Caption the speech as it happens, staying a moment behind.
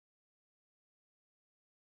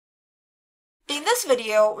In this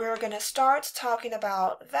video, we're going to start talking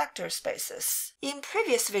about vector spaces. In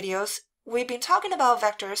previous videos, we've been talking about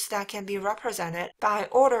vectors that can be represented by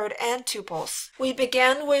ordered n-tuples. We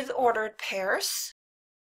began with ordered pairs,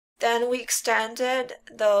 then we extended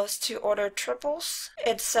those to ordered triples,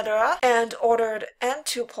 etc., and ordered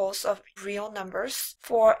n-tuples of real numbers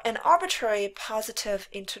for an arbitrary positive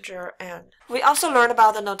integer n. We also learned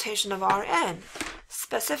about the notation of Rn.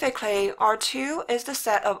 Specifically, R2 is the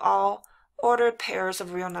set of all ordered pairs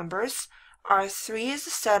of real numbers, R3 is the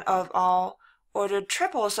set of all ordered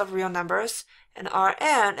triples of real numbers, and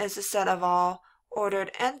Rn is the set of all ordered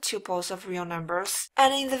n-tuples of real numbers.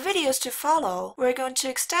 And in the videos to follow, we're going to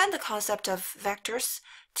extend the concept of vectors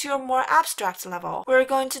to a more abstract level. We're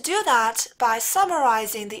going to do that by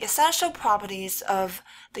summarizing the essential properties of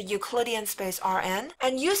the Euclidean space Rn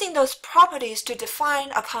and using those properties to define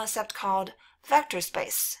a concept called vector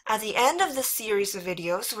space. At the end of this series of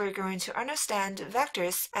videos, we're going to understand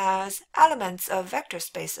vectors as elements of vector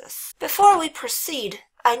spaces. Before we proceed,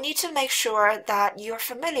 I need to make sure that you're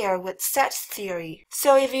familiar with set theory.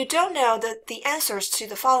 So if you don't know the answers to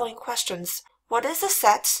the following questions, what is a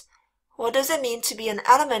set? What does it mean to be an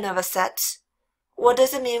element of a set? What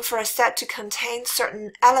does it mean for a set to contain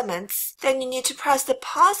certain elements? Then you need to press the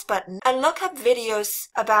pause button and look up videos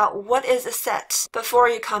about what is a set before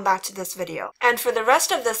you come back to this video. And for the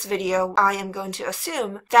rest of this video, I am going to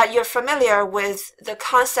assume that you're familiar with the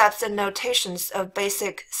concepts and notations of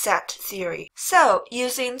basic set theory. So,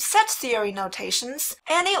 using set theory notations,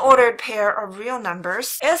 any ordered pair of real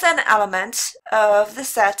numbers is an element of the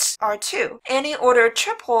set R2. Any ordered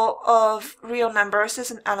triple of real numbers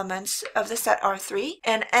is an element of the set R3.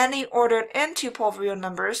 And any ordered n-tuple of real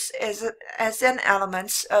numbers is an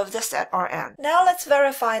element of the set Rn. Now let's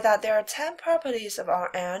verify that there are 10 properties of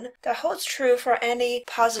Rn that holds true for any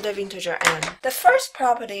positive integer n. The first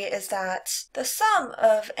property is that the sum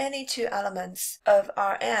of any two elements of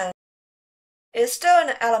Rn is still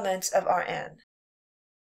an element of Rn.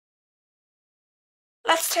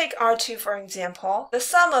 Let's take R2 for example. The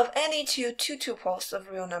sum of any two tuples of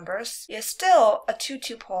real numbers is still a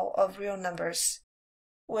tuple of real numbers,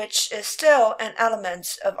 which is still an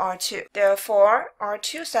element of R2. Therefore,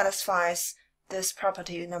 R2 satisfies this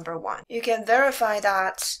property number 1. You can verify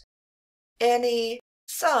that any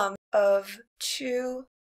sum of two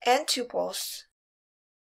n-tuples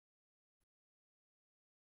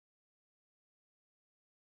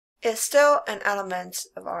is still an element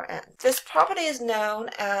of Rn. This property is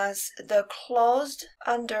known as the closed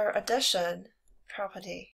under addition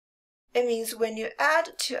property. It means when you add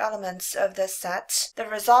two elements of this set, the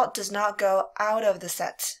result does not go out of the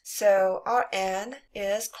set. So Rn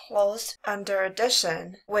is closed under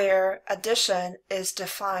addition, where addition is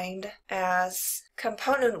defined as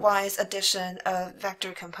component-wise addition of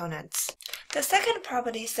vector components. The second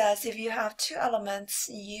property says if you have two elements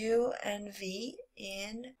u and v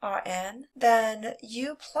in Rn, then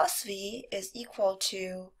u plus v is equal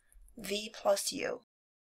to v plus u.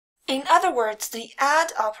 In other words, the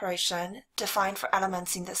add operation, defined for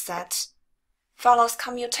elements in the set, follows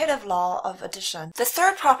commutative law of addition. The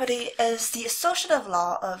third property is the associative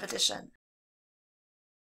law of addition.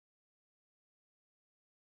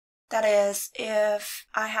 That is, if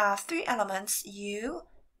I have three elements, u,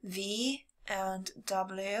 v, and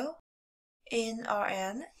w, in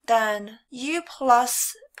Rn, then u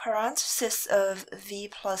plus parenthesis of v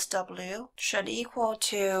plus w should equal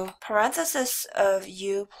to parenthesis of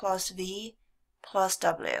u plus v plus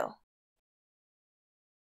w.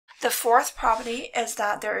 The fourth property is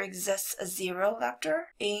that there exists a zero vector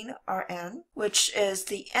in Rn, which is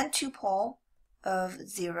the n-tuple of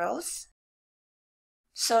zeros,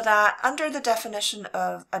 so that under the definition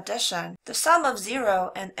of addition, the sum of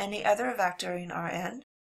 0 and any other vector in Rn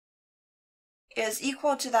is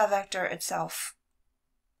equal to that vector itself.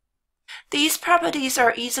 These properties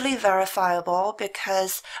are easily verifiable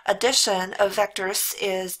because addition of vectors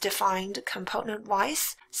is defined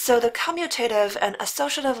component-wise, so the commutative and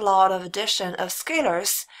associative law of addition of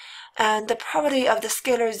scalars and the property of the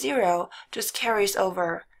scalar 0 just carries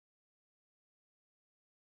over.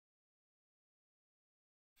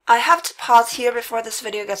 I have to pause here before this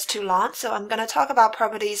video gets too long, so I'm going to talk about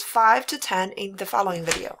properties 5 to 10 in the following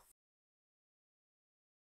video.